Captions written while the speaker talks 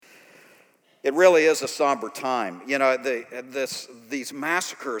It really is a somber time. You know, these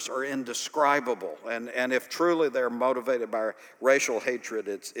massacres are indescribable. And if truly they're motivated by racial hatred,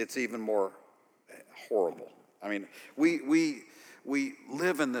 it's even more horrible. I mean, we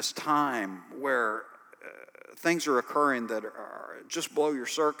live in this time where things are occurring that are just blow your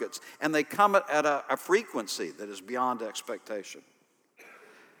circuits, and they come at a frequency that is beyond expectation.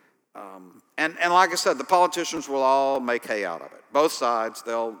 And like I said, the politicians will all make hay out of it. Both sides,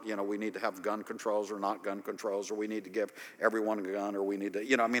 we need to have gun controls or not gun controls, or we need to give everyone a gun, or we need to,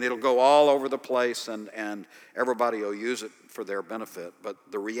 it'll go all over the place, and everybody will use it for their benefit. But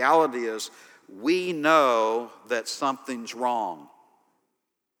the reality is, we know that something's wrong,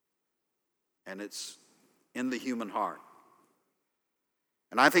 and it's in the human heart.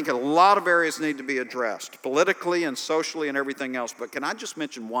 And I think a lot of areas need to be addressed, politically and socially and everything else. But can I just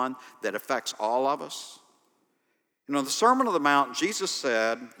mention one that affects all of us? You know, the Sermon on the Mount, Jesus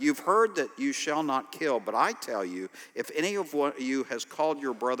said, "You've heard that you shall not kill, but I tell you, if any of you has called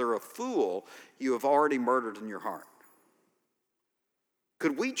your brother a fool, you have already murdered in your heart."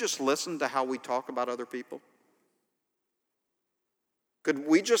 Could we just listen to how we talk about other people? Could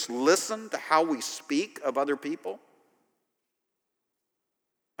we just listen to how we speak of other people?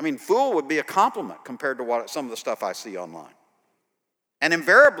 I mean, fool would be a compliment compared to some of the stuff I see online. And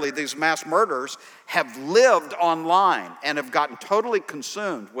invariably, these mass murderers have lived online and have gotten totally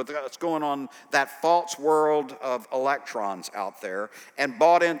consumed with what's going on, that false world of electrons out there, and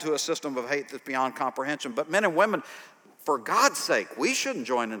bought into a system of hate that's beyond comprehension. But men and women, for God's sake, we shouldn't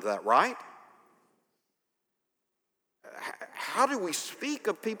join into that, right? How do we speak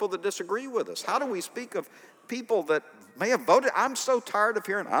of people that disagree with us? How do we speak of people that may have voted? I'm so tired of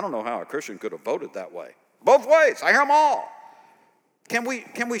hearing, I don't know how a Christian could have voted that way. Both ways, I hear them all. Can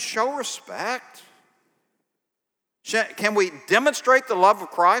we show respect? Can we demonstrate the love of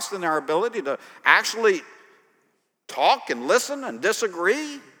Christ in our ability to actually talk and listen and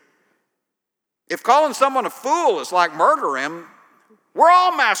disagree? If calling someone a fool is like murdering him, we're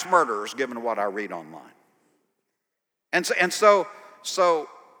all mass murderers given what I read online. And so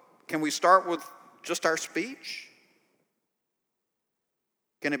can we start with just our speech?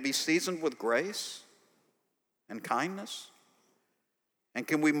 Can it be seasoned with grace and kindness? And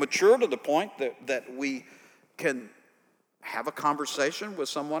can we mature to the point that we can have a conversation with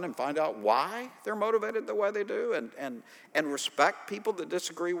someone and find out why they're motivated the way they do, and respect people that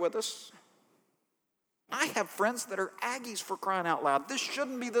disagree with us? I have friends that are Aggies, for crying out loud. This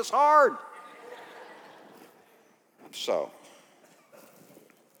shouldn't be this hard. So,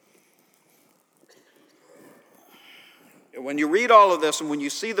 when you read all of this and when you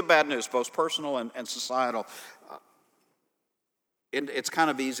see the bad news, both personal and societal, it's kind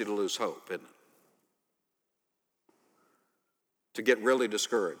of easy to lose hope, isn't it? To get really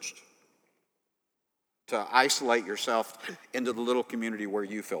discouraged. To isolate yourself into the little community where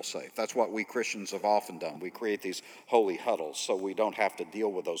you feel safe. That's what we Christians have often done. We create these holy huddles so we don't have to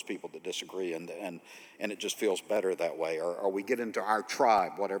deal with those people that disagree, and it just feels better that way. Or we get into our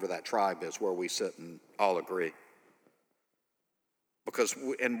tribe, whatever that tribe is, where we sit and all agree. Because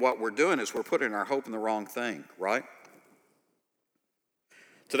what we're doing is we're putting our hope in the wrong thing, right?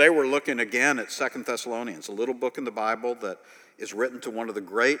 Today we're looking again at 2 Thessalonians, a little book in the Bible that is written to one of the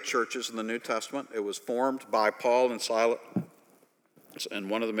great churches in the New Testament. It was formed by Paul and Silas in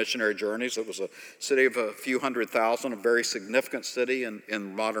one of the missionary journeys. It was a city of a few 100,000, a very significant city in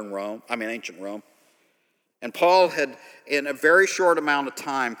ancient Rome. And Paul had, in a very short amount of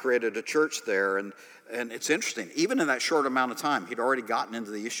time, created a church there. And it's interesting, even in that short amount of time, he'd already gotten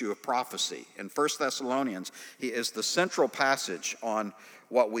into the issue of prophecy. In 1 Thessalonians, he is the central passage on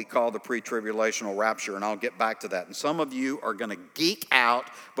what we call the pre-tribulational rapture, and I'll get back to that. And some of you are going to geek out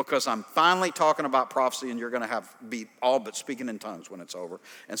because I'm finally talking about prophecy, and you're going to be all but speaking in tongues when it's over.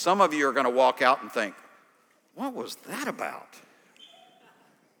 And some of you are going to walk out and think, what was that about?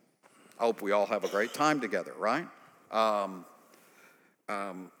 I hope we all have a great time together, right?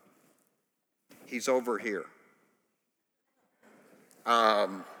 He's over here.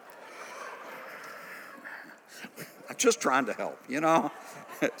 I'm just trying to help,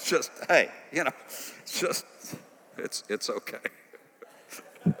 It's just, hey, it's okay.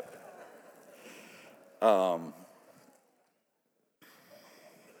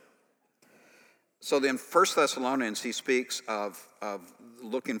 So in 1 Thessalonians, he speaks of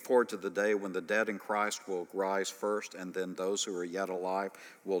looking forward to the day when the dead in Christ will rise first, and then those who are yet alive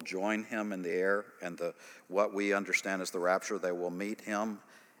will join him in the air, and what we understand as the rapture, they will meet him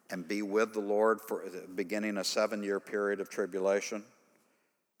and be with the Lord for beginning a 7-year period of tribulation,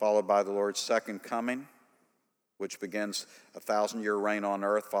 followed by the Lord's second coming, which begins a 1,000-year reign on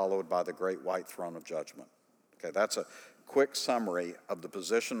earth, followed by the great white throne of judgment. Okay, that's a quick summary of the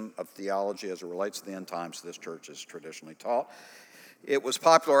position of theology as it relates to the end times this church has traditionally taught. It was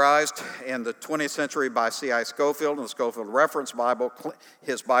popularized in the 20th century by C.I. Scofield in the Scofield Reference Bible.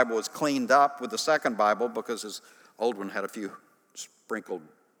 His Bible was cleaned up with the second Bible because his old one had a few sprinkled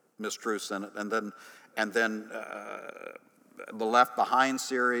mistruths in it. And then the Left Behind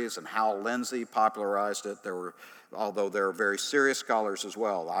series and Hal Lindsey popularized it. Although there are very serious scholars as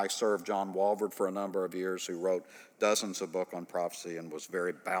well. I served John Walvoord for a number of years, who wrote dozens of books on prophecy and was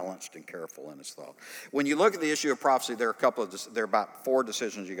very balanced and careful in his thought. When you look at the issue of prophecy, there are about 4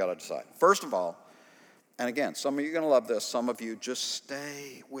 decisions you got to decide. First of all, and again, some of you are going to love this. Some of you just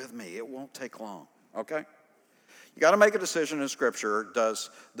stay with me. It won't take long. Okay. You got to make a decision in Scripture. Does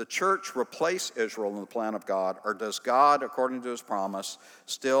the church replace Israel in the plan of God, or does God, according to his promise,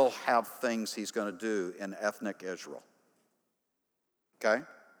 still have things he's going to do in ethnic Israel? Okay?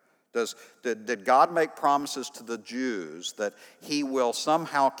 Did God make promises to the Jews that he will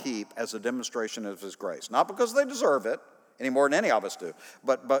somehow keep as a demonstration of his grace? Not because they deserve it, any more than any of us do,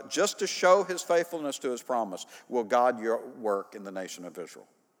 but just to show his faithfulness to his promise, will God work in the nation of Israel?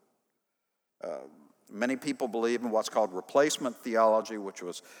 Many people believe in what's called replacement theology, which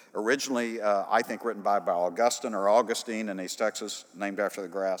was originally, I think, written by Augustine or Augustine in East Texas, named after the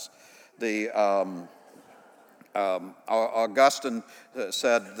grass. Augustine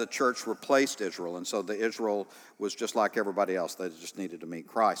said the church replaced Israel, and so the Israel was just like everybody else. They just needed to meet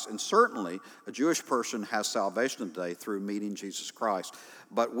Christ. And certainly, a Jewish person has salvation today through meeting Jesus Christ.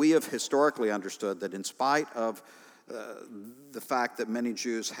 But we have historically understood that in spite of the fact that many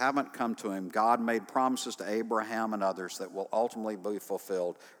Jews haven't come to him, God made promises to Abraham and others that will ultimately be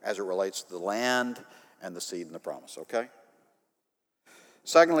fulfilled as it relates to the land and the seed and the promise, okay?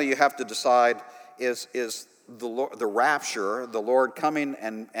 Secondly, you have to decide, is the rapture, the Lord coming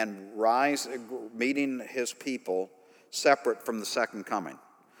and rise, meeting his people, separate from the second coming?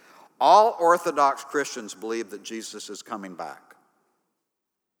 All Orthodox Christians believe that Jesus is coming back.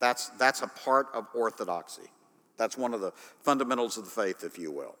 That's a part of orthodoxy. That's one of the fundamentals of the faith, if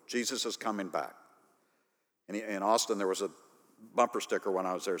you will. Jesus is coming back. In Austin, there was a bumper sticker when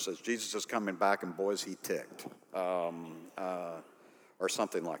I was there that says, Jesus is coming back, and boys, he ticked. Or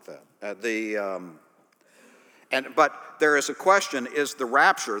something like that. But there is a question, is the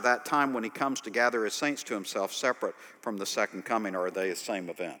rapture, that time when he comes to gather his saints to himself, separate from the second coming, or are they the same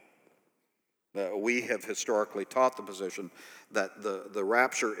event? We have historically taught the position that the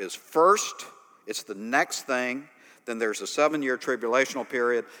rapture is first, it's the next thing, then there's a 7-year tribulational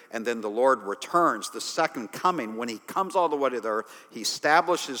period, and then the Lord returns, the second coming. When he comes all the way to the earth, he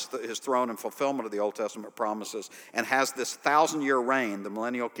establishes his throne in fulfillment of the Old Testament promises and has this 1,000-year reign. The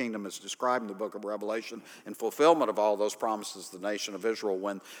millennial kingdom is described in the book of Revelation in fulfillment of all those promises, the nation of Israel,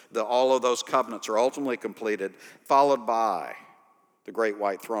 when all of those covenants are ultimately completed, followed by the great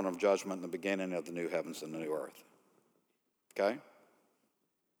white throne of judgment and the beginning of the new heavens and the new earth. Okay?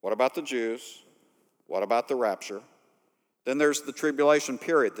 What about the Jews? What about the rapture? Then there's the tribulation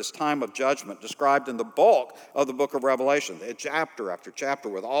period, this time of judgment described in the bulk of the book of Revelation, chapter after chapter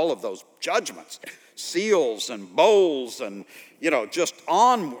with all of those judgments, seals and bowls and, just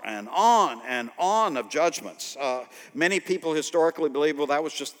on and on and on of judgments. Many people historically believe, well, that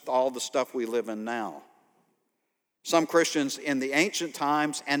was just all the stuff we live in now. Some Christians in the ancient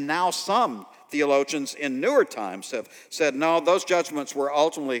times, and now some theologians in newer times, have said, no, those judgments were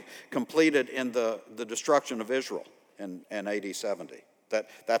ultimately completed in the destruction of Israel in AD 70.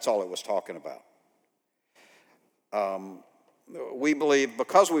 That's all it was talking about. We believe,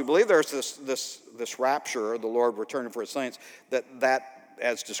 because we believe there's this rapture, the Lord returning for his saints, that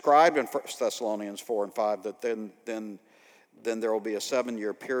as described in 1 Thessalonians 4 and 5, that then there will be a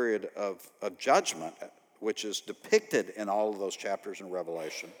 7-year period of judgment, which is depicted in all of those chapters in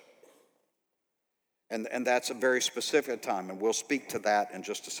Revelation. And that's a very specific time, and we'll speak to that in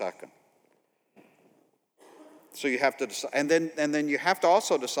just a second. So you have to decide, and then you have to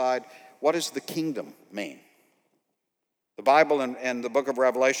also decide, what does the kingdom mean? The Bible and the book of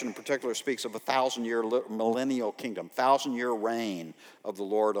Revelation in particular speaks of a 1,000-year millennial kingdom, 1,000-year reign of the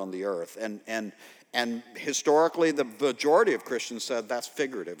Lord on the earth. And historically, the majority of Christians said that's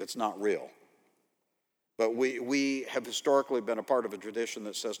figurative, it's not real. But we have historically been a part of a tradition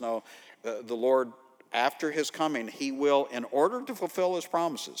that says, no, the Lord, after his coming, he will, in order to fulfill his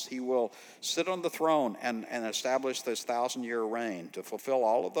promises, he will sit on the throne and establish this 1,000-year reign to fulfill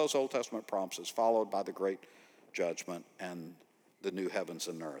all of those Old Testament promises, followed by the great judgment and the new heavens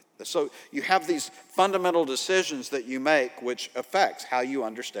and earth. So you have these fundamental decisions that you make which affects how you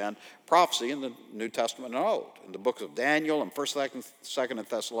understand prophecy in the New Testament and Old. In the books of Daniel and 1st, 2nd, and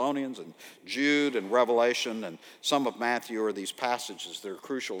Thessalonians and Jude and Revelation and some of Matthew are these passages that are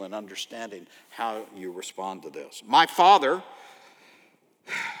crucial in understanding how you respond to this. My father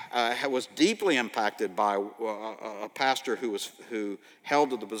was deeply impacted by a pastor who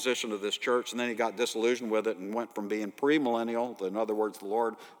held to the position of this church, and then he got disillusioned with it and went from being premillennial, in other words, the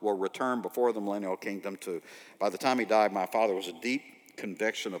Lord will return before the millennial kingdom, to, by the time he died, my father was a deep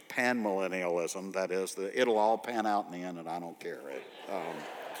conviction of panmillennialism, that is, that it'll all pan out in the end and I don't care.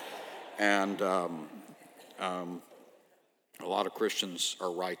 A lot of Christians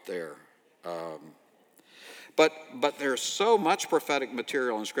are right there. But there's so much prophetic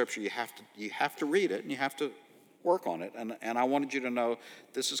material in Scripture, you have to read it and you have to work on it. And I wanted you to know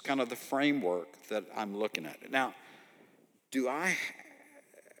this is kind of the framework that I'm looking at. Now, do I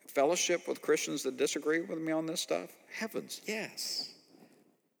fellowship with Christians that disagree with me on this stuff? Heavens, yes.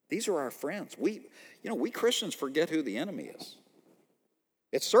 These are our friends. We Christians forget who the enemy is.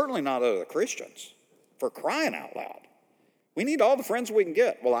 It's certainly not other Christians, for crying out loud. We need all the friends we can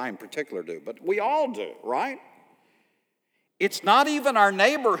get. Well, I in particular do, but we all do, right? It's not even our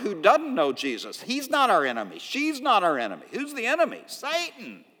neighbor who doesn't know Jesus. He's not our enemy. She's not our enemy. Who's the enemy?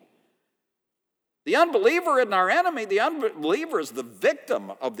 Satan. The unbeliever isn't our enemy. The unbeliever is the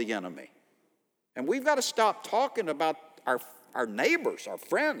victim of the enemy. And we've got to stop talking about our neighbors, our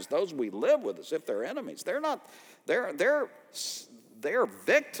friends, those we live with, as if they're enemies. They're not. They're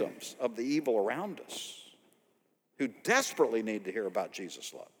victims of the evil around us, who desperately need to hear about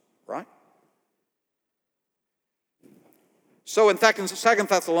Jesus' love, right? So in 2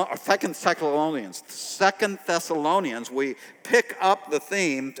 Thessalonians, we pick up the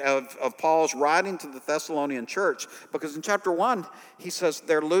theme of Paul's writing to the Thessalonian church, because in chapter 1, he says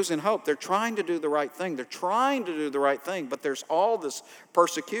they're losing hope. They're trying to do the right thing. But there's all this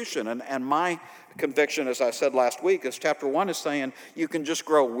persecution. And my conviction, as I said last week, is chapter 1 is saying you can just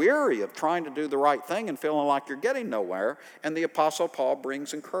grow weary of trying to do the right thing and feeling like you're getting nowhere. And the Apostle Paul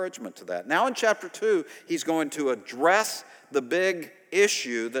brings encouragement to that. Now in chapter 2, he's going to address the big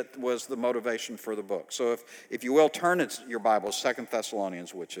issue that was the motivation for the book. So if you will, turn in your Bibles, 2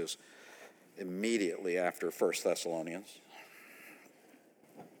 Thessalonians, which is immediately after 1 Thessalonians.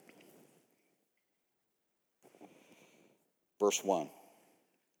 Verse 1.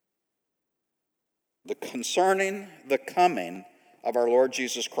 Concerning the coming of our Lord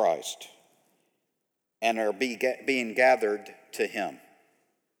Jesus Christ, and are being gathered to him.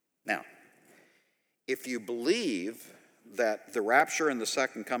 Now, if you believe that the rapture and the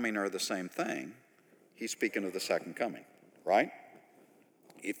second coming are the same thing, he's speaking of the second coming, right?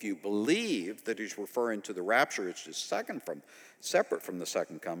 If you believe that he's referring to the rapture, it's just separate from the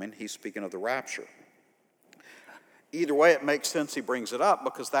second coming, he's speaking of the rapture. Either way, it makes sense he brings it up,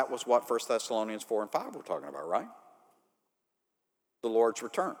 because that was what 1 Thessalonians 4 and 5 were talking about, right? The Lord's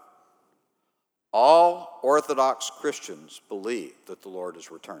return. All Orthodox Christians believe that the Lord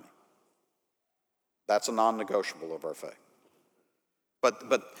is returning. That's a non-negotiable of our faith.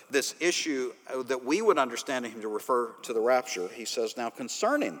 But this issue that we would understand him to refer to the rapture, he says, now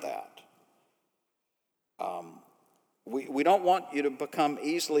concerning that, we don't want you to become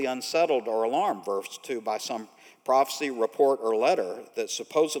easily unsettled or alarmed, verse 2, by some prophecy, report, or letter that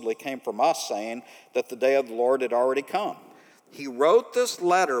supposedly came from us saying that the day of the Lord had already come. He wrote this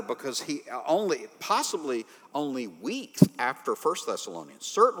letter because possibly only weeks after 1 Thessalonians,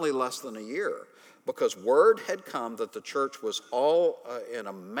 certainly less than a year, because word had come that the church was all in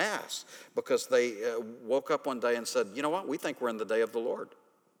a mess, because they woke up one day and said, you know what, we think we're in the day of the Lord.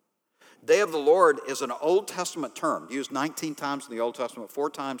 Day of the Lord is an Old Testament term, used 19 times in the Old Testament, 4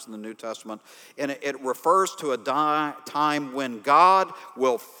 times in the New Testament, and it refers to a time when God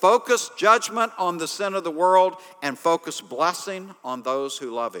will focus judgment on the sin of the world and focus blessing on those who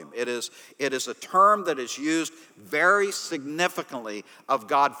love him. It is a term that is used very significantly of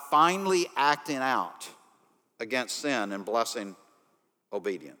God finally acting out against sin and blessing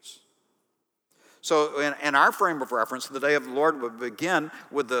obedience. So in our frame of reference, the day of the Lord would begin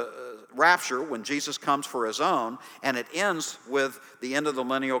with the rapture, when Jesus comes for his own, and it ends with the end of the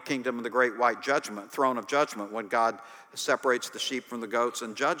millennial kingdom and the great white judgment, throne of judgment, when God separates the sheep from the goats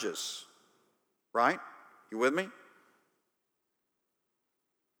and judges. Right? You with me?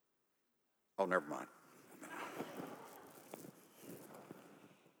 Oh, never mind.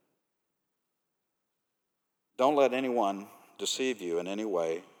 Don't let anyone deceive you in any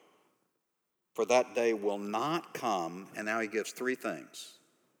way, for that day will not come, and now he gives 3 things.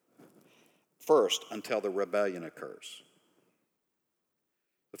 First, until the rebellion occurs.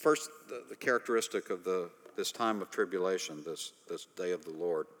 The characteristic of this time of tribulation, this day of the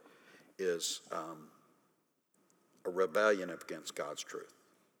Lord, is a rebellion against God's truth,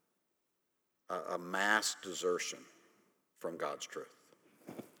 a mass desertion from God's truth.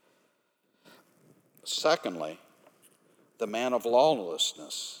 Secondly, the man of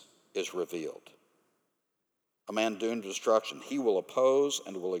lawlessness is revealed. A man doomed to destruction. He will oppose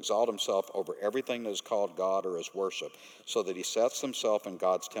and will exalt himself over everything that is called God or is worship, so that he sets himself in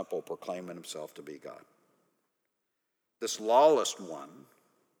God's temple, proclaiming himself to be God. This lawless one,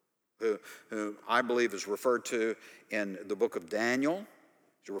 who I believe is referred to in the book of Daniel,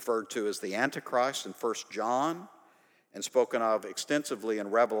 is referred to as the Antichrist in 1 John, and spoken of extensively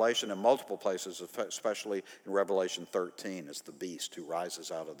in Revelation in multiple places, especially in Revelation 13, as the beast who rises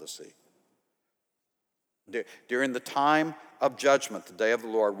out of the sea. During the time of judgment, the day of the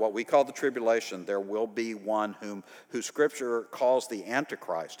Lord, what we call the tribulation, there will be one who Scripture calls the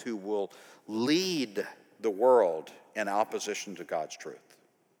Antichrist, who will lead the world in opposition to God's truth.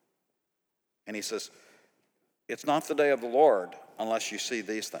 And he says, it's not the day of the Lord unless you see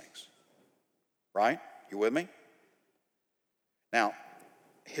these things. Right? You with me? Now,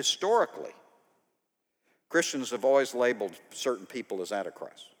 historically, Christians have always labeled certain people as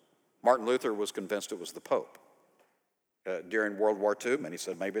Antichrists. Martin Luther was convinced it was the Pope. During World War II, many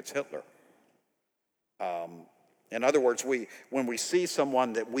said maybe it's Hitler. In other words, when we see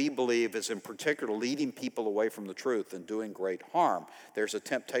someone that we believe is in particular leading people away from the truth and doing great harm, there's a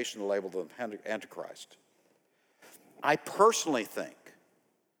temptation to label them Antichrist. I personally think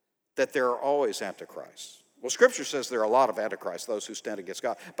that there are always Antichrists. Well, Scripture says there are a lot of Antichrists, those who stand against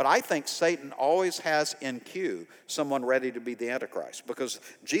God. But I think Satan always has in queue someone ready to be the Antichrist, because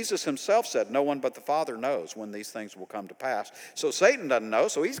Jesus himself said no one but the Father knows when these things will come to pass. So Satan doesn't know,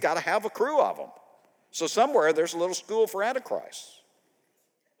 so he's got to have a crew of them. So somewhere there's a little school for Antichrists.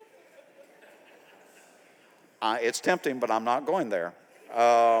 It's tempting, but I'm not going there.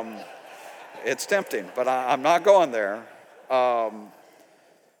 It's tempting, but I'm not going there.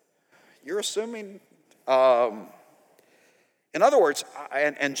 You're assuming... in other words,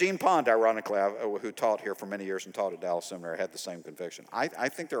 and Gene Pond, ironically, who taught here for many years and taught at Dallas Seminary, had the same conviction. I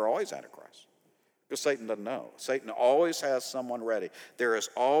think there are always Antichrists, because Satan doesn't know. Satan always has someone ready. There is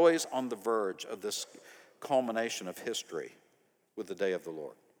always on the verge of this culmination of history with the day of the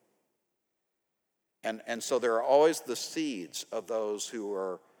Lord. And so there are always the seeds of those who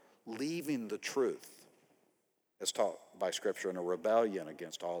are leaving the truth as taught by Scripture in a rebellion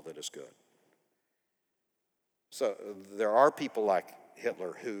against all that is good. So there are people like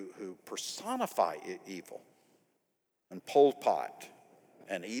Hitler who personify evil, and Pol Pot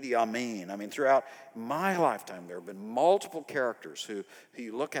and Idi Amin. I mean, throughout my lifetime, there have been multiple characters who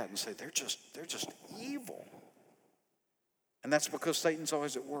you look at and say, they're just evil. And that's because Satan's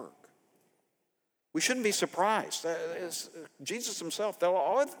always at work. We shouldn't be surprised. Jesus himself, they'll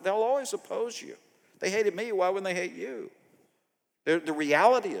always oppose you. They hated me, why wouldn't they hate you? The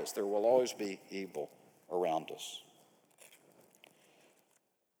reality is there will always be evil around us.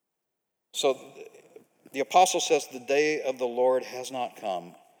 So the apostle says the day of the Lord has not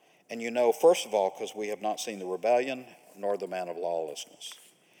come. And you know, first of all, because we have not seen the rebellion nor the man of lawlessness.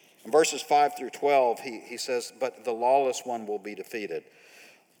 In verses 5 through 12, he says, but the lawless one will be defeated.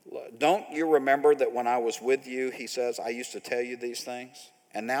 Don't you remember that when I was with you, he says, I used to tell you these things?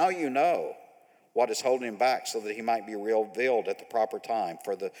 And now you know what is holding him back, so that he might be revealed at the proper time.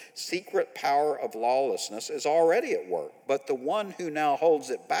 For the secret power of lawlessness is already at work, but the one who now holds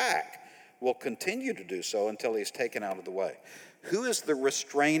it back will continue to do so until he is taken out of the way. Who is the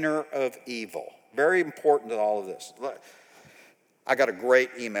restrainer of evil? Very important to all of this. I got a great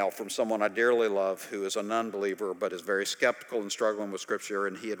email from someone I dearly love who is a non-believer but is very skeptical and struggling with Scripture,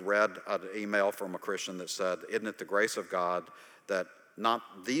 and he had read an email from a Christian that said, isn't it the grace of God that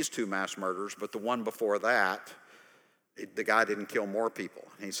not these two mass murders, but the one before that, the guy didn't kill more people?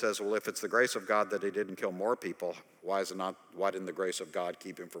 And he says, well, if it's the grace of God that he didn't kill more people, why didn't the grace of God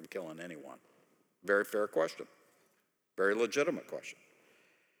keep him from killing anyone? Very fair question. Very legitimate question.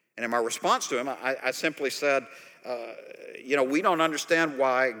 And in my response to him, I simply said, we don't understand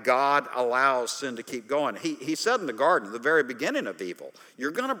why God allows sin to keep going. He said in the garden, at the very beginning of evil,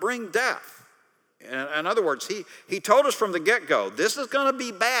 you're going to bring death. In other words, he told us from the get-go, this is going to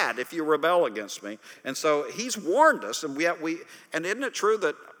be bad if you rebel against me. And so he's warned us, and isn't it true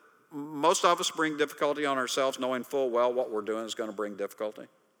that most of us bring difficulty on ourselves knowing full well what we're doing is going to bring difficulty?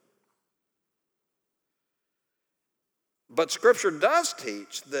 But Scripture does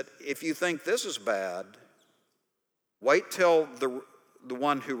teach that if you think this is bad, wait till the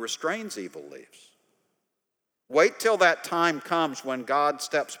one who restrains evil leaves. Wait till that time comes when God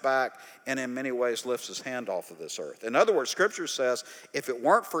steps back and in many ways lifts his hand off of this earth. In other words, Scripture says if it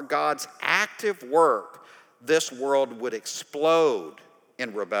weren't for God's active work, this world would explode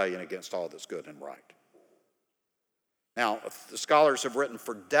in rebellion against all that's good and right. Now, the scholars have written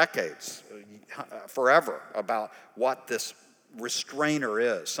for decades, forever, about what this restrainer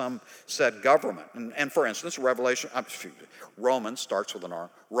is. Some said government. And for instance, Romans starts with an R.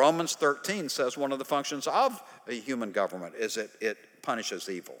 Romans 13 says one of the functions of a human government is it punishes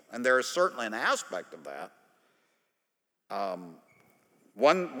evil. And there is certainly an aspect of that.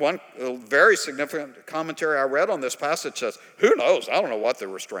 One very significant commentary I read on this passage says, who knows? I don't know what the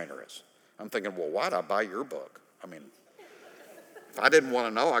restrainer is. I'm thinking, well, why'd I buy your book? I mean, if I didn't want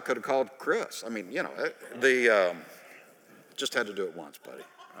to know, I could have called Chris. I mean, just had to do it once, buddy.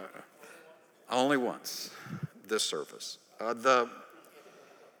 Only once, this service. I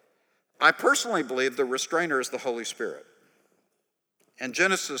personally believe the restrainer is the Holy Spirit. In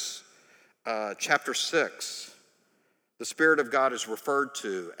Genesis chapter 6, the Spirit of God is referred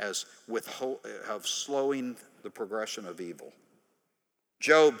to as of slowing the progression of evil.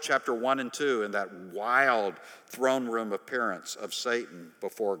 Job chapter 1 and 2, in that wild throne room appearance of Satan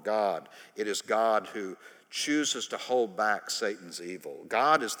before God, it is God who chooses to hold back Satan's evil.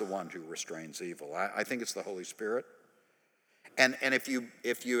 God is the one who restrains evil. I think it's the Holy Spirit. And if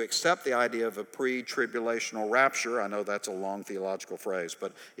you accept the idea of a pre-tribulational rapture, I know that's a long theological phrase,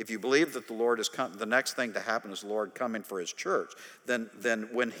 but if you believe that the Lord is coming, the next thing to happen is the Lord coming for his church, then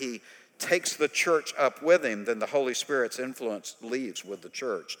when he takes the church up with him, then the Holy Spirit's influence leaves with the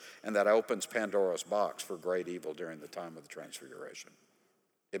church, and that opens Pandora's box for great evil during the time of the Transfiguration.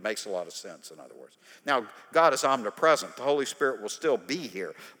 It makes a lot of sense, in other words. Now, God is omnipresent. The Holy Spirit will still be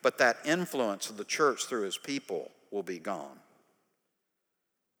here, but that influence of the church through his people will be gone.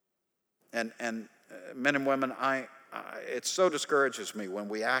 And men and women, it so discourages me when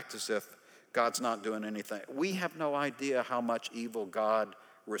we act as if God's not doing anything. We have no idea how much evil God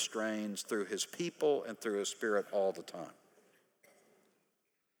restrains through his people and through his Spirit all the time.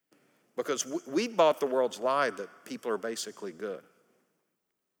 Because we bought the world's lie that people are basically good.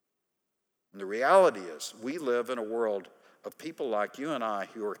 And the reality is we live in a world of people like you and I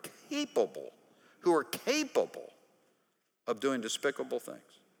who are capable of doing despicable things.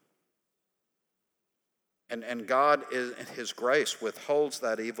 And God, in his grace, withholds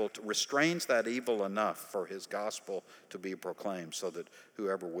that evil, restrains that evil enough for his gospel to be proclaimed so that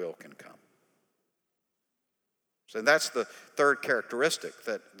whoever will can come. So that's the third characteristic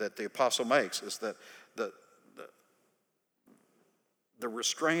that the apostle makes, is that the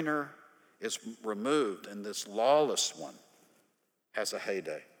restrainer is removed and this lawless one has a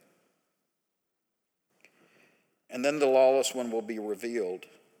heyday. And then the lawless one will be revealed,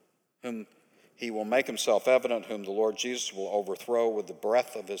 whom he will make himself evident, whom the Lord Jesus will overthrow with the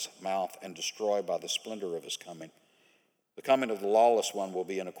breath of his mouth and destroy by the splendor of his coming. The coming of the lawless one will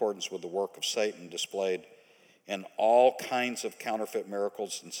be in accordance with the work of Satan displayed in all kinds of counterfeit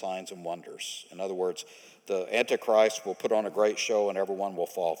miracles and signs and wonders. In other words, the Antichrist will put on a great show and everyone will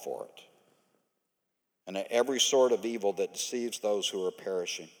fall for it. And every sort of evil that deceives those who are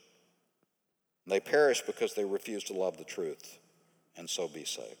perishing. And they perish because they refuse to love the truth and so be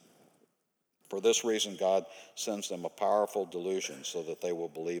saved. For this reason, God sends them a powerful delusion so that they will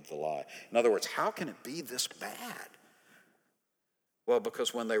believe the lie. In other words, how can it be this bad? Well,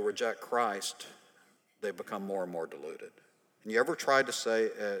 because when they reject Christ, they become more and more deluded. And you ever tried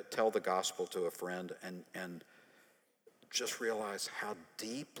to tell the gospel to a friend and just realize how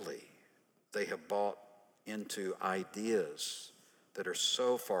deeply they have bought into ideas that are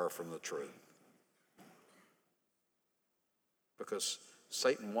so far from the truth? Because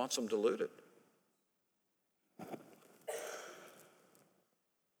Satan wants them deluded.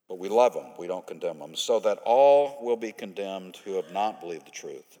 But we love them, we don't condemn them, so that all will be condemned who have not believed the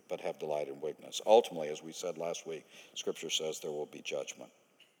truth, but have delight in wickedness. Ultimately, as we said last week, Scripture says there will be judgment.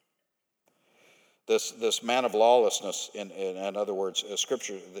 This man of lawlessness, in other words,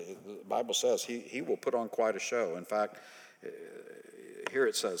 Scripture, the Bible says he will put on quite a show. In fact, here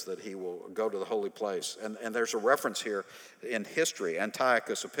it says that he will go to the holy place. And there's a reference here in history.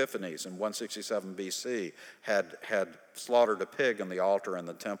 Antiochus Epiphanes in 167 BC had slaughtered a pig in the altar in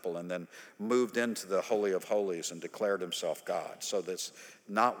the temple and then moved into the Holy of Holies and declared himself God. So that's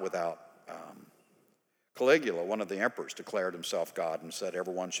not without Caligula, one of the emperors, declared himself God and said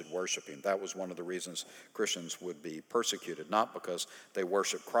everyone should worship him. That was one of the reasons Christians would be persecuted, not because they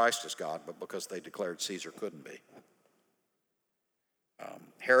worshiped Christ as God, but because they declared Caesar couldn't be.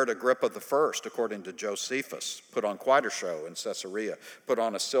 Herod Agrippa I, according to Josephus, put on quite a show in Caesarea, put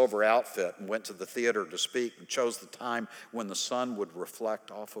on a silver outfit and went to the theater to speak and chose the time when the sun would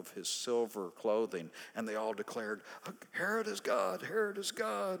reflect off of his silver clothing. And they all declared, Herod is God, Herod is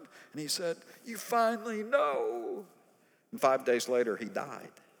God. And he said, you finally know. And 5 days later, he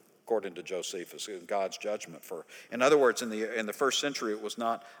died, according to Josephus, in God's judgment. In other words, in the first century, it was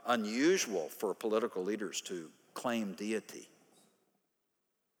not unusual for political leaders to claim deity.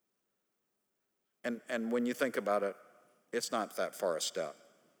 And when you think about it, it's not that far a step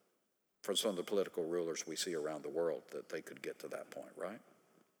for some of the political rulers we see around the world that they could get to that point, right?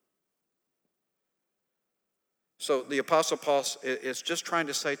 So the Apostle Paul is just trying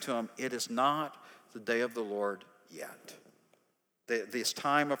to say to them, it is not the day of the Lord yet. This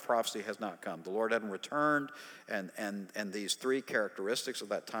time of prophecy has not come. The Lord hadn't returned, and these three characteristics of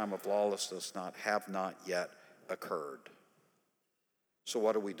that time of lawlessness have not yet occurred. So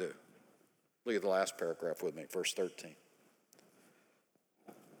what do? Look at the last paragraph with me, verse 13.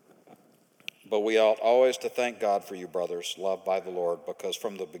 But we ought always to thank God for you, brothers, loved by the Lord, because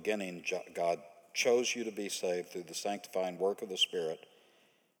from the beginning God chose you to be saved through the sanctifying work of the Spirit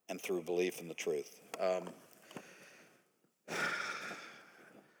and through belief in the truth.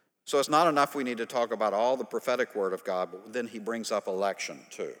 So it's not enough we need to talk about all the prophetic word of God, but then he brings up election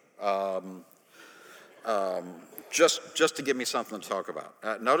too. Just to give me something to talk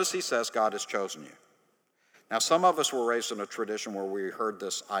about. Notice he says God has chosen you. Now, some of us were raised in a tradition where we heard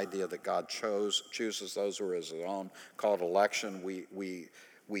this idea that God chooses those who are his own, called election. We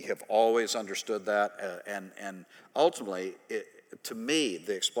have always understood that, and ultimately, to me,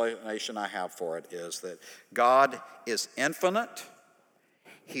 the explanation I have for it is that God is infinite,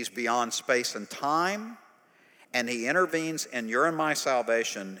 he's beyond space and time, and he intervenes in your and my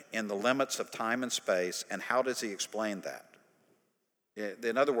salvation in the limits of time and space. And how does he explain that?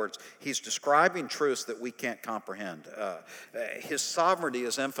 In other words, he's describing truths that we can't comprehend. His sovereignty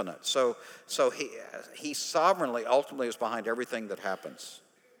is infinite. So he sovereignly, ultimately, is behind everything that happens.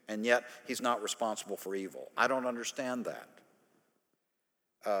 And yet, he's not responsible for evil. I don't understand that.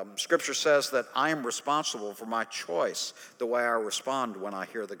 Scripture says that I am responsible for my choice, the way I respond when I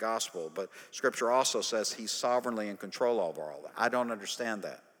hear the gospel. But Scripture also says he's sovereignly in control over all that. I don't understand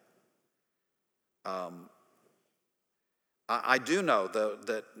that. I do know, though,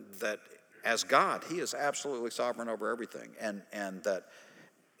 that as God, he is absolutely sovereign over everything. And that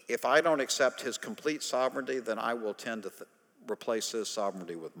if I don't accept his complete sovereignty, then I will tend to replace his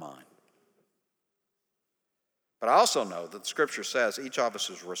sovereignty with mine. But I also know that the Scripture says each of us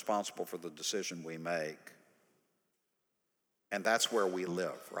is responsible for the decision we make. And that's where we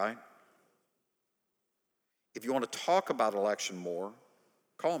live, right? If you want to talk about election more,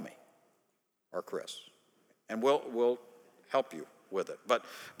 call me or Chris, and we'll help you with it. But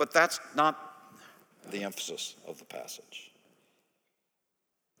that's not the emphasis of the passage.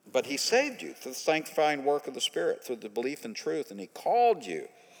 But he saved you through the sanctifying work of the Spirit, through the belief in truth, and he called you.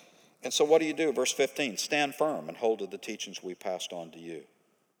 And so what do? Verse 15, stand firm and hold to the teachings we passed on to you.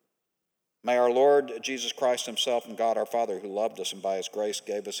 May our Lord Jesus Christ himself and God our Father, who loved us and by his grace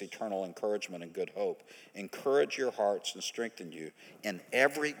gave us eternal encouragement and good hope, encourage your hearts and strengthen you in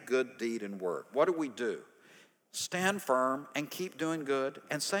every good deed and work. What do? Stand firm and keep doing good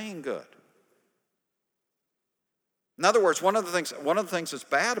and saying good. In other words, one of the things that's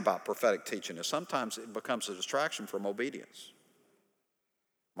bad about prophetic teaching is sometimes it becomes a distraction from obedience.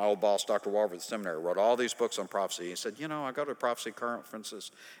 My old boss, Dr. Walver at the seminary, wrote all these books on prophecy. He said, I go to prophecy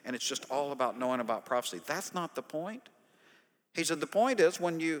conferences, and it's just all about knowing about prophecy. That's not the point. He said, the point is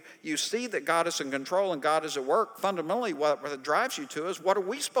when you see that God is in control and God is at work, fundamentally what it drives you to is, what are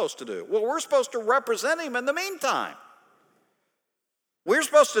we supposed to do? Well, we're supposed to represent him in the meantime. We're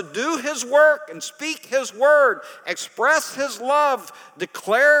supposed to do his work and speak his word, express his love,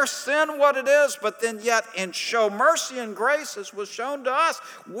 declare sin what it is, but then yet and show mercy and grace as was shown to us.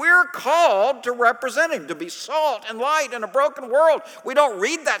 We're called to represent him, to be salt and light in a broken world. We don't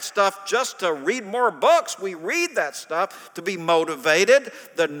read that stuff just to read more books. We read that stuff to be motivated,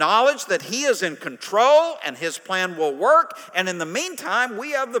 the knowledge that he is in control and his plan will work. And in the meantime,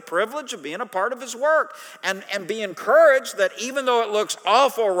 we have the privilege of being a part of his work and be encouraged that even though it looks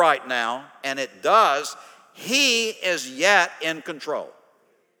awful right now, and it does, he is yet in control.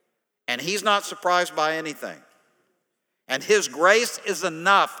 And he's not surprised by anything. And his grace is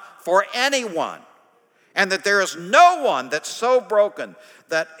enough for anyone. And that there is no one that's so broken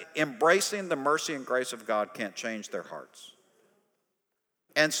that embracing the mercy and grace of God can't change their hearts.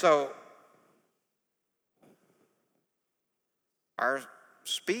 And so, our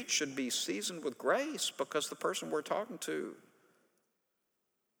speech should be seasoned with grace because the person we're talking to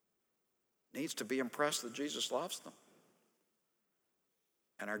needs to be impressed that Jesus loves them.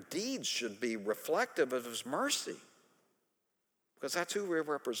 And our deeds should be reflective of his mercy, because that's who we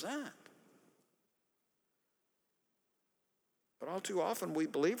represent. But all too often, we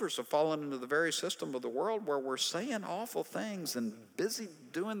believers have fallen into the very system of the world where we're saying awful things and busy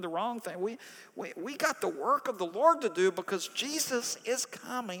doing the wrong thing. We got the work of the Lord to do because Jesus is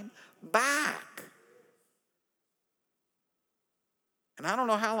coming back. And I don't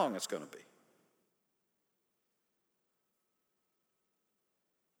know how long it's going to be.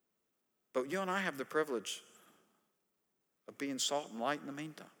 But you and I have the privilege of being salt and light in the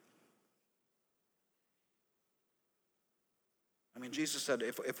meantime. I mean, Jesus said,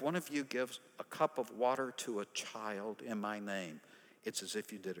 if one of you gives a cup of water to a child in my name, it's as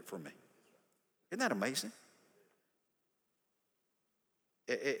if you did it for me. Isn't that amazing?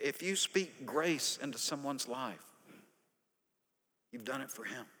 If you speak grace into someone's life, you've done it for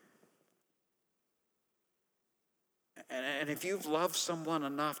him. And if you've loved someone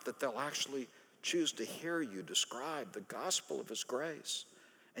enough that they'll actually choose to hear you describe the gospel of his grace,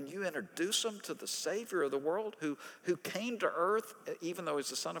 and you introduce them to the Savior of the world who came to earth, even though he's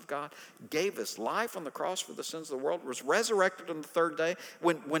the Son of God, gave his life on the cross for the sins of the world, was resurrected on the third day.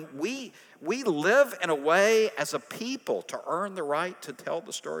 When we live in a way as a people to earn the right to tell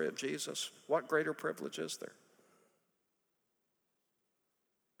the story of Jesus, what greater privilege is there?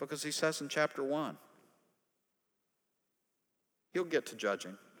 Because he says in chapter 1, he'll get to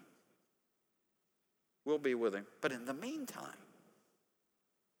judging. We'll be with him. But in the meantime,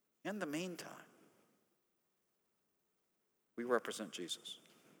 we represent Jesus.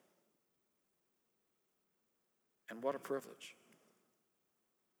 And what a privilege.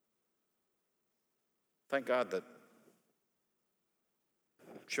 Thank God that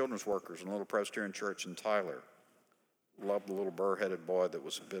children's workers in a little Presbyterian church in Tyler loved the little burr-headed boy that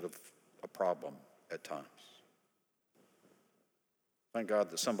was a bit of a problem at times. Thank God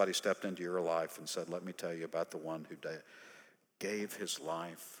that somebody stepped into your life and said, let me tell you about the one who gave his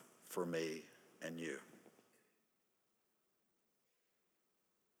life for me and you.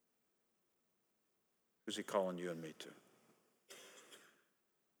 Who's he calling you and me to?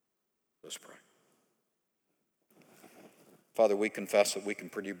 Let's pray. Father, we confess that we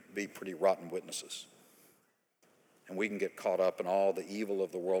can be pretty rotten witnesses. And we can get caught up in all the evil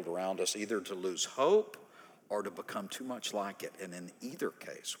of the world around us, either to lose hope or to become too much like it. And in either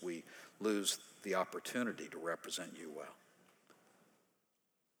case, we lose the opportunity to represent you well.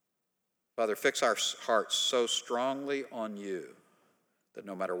 Father, fix our hearts so strongly on you that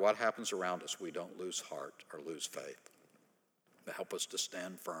no matter what happens around us, we don't lose heart or lose faith. Help us to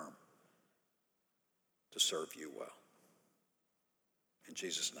stand firm, to serve you well. In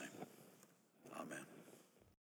Jesus' name, amen.